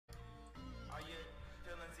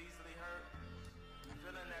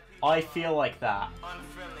I feel like that.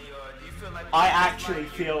 I actually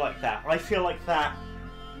feel like that. I feel like that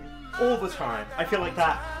all the time. I feel like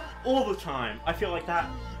that all the time. I feel like that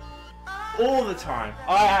all the time.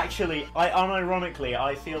 I unironically,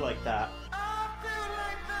 I feel like that.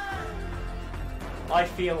 I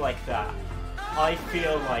feel like that. I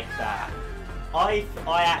feel like that. I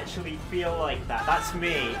actually feel like that. That's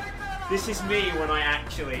me. This is me when I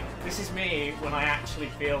actually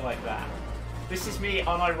feel like that. This is me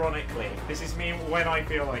unironically. This is me when I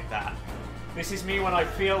feel like that. This is me when I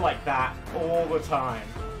feel like that all the time.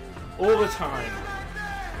 All the time.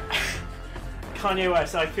 Kanye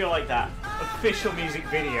West, I feel like that. Official music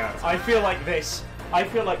video. I feel like this. I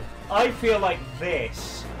feel like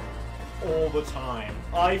this all the time.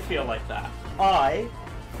 I feel like that. I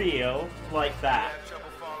feel like that.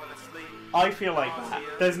 I feel like that.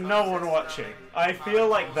 There's no one watching. I feel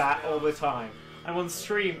like that all the time. I'm on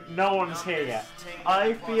stream, no one's here yet.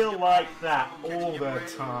 I feel like that all the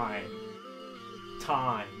time.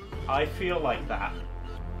 I feel like that.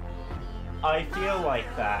 I feel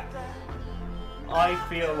like that. I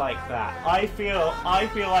feel like that. I feel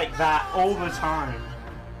like that all the time.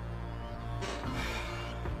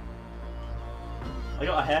 I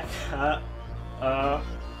got a haircut.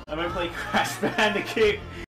 I'm gonna play Crash Bandicoot.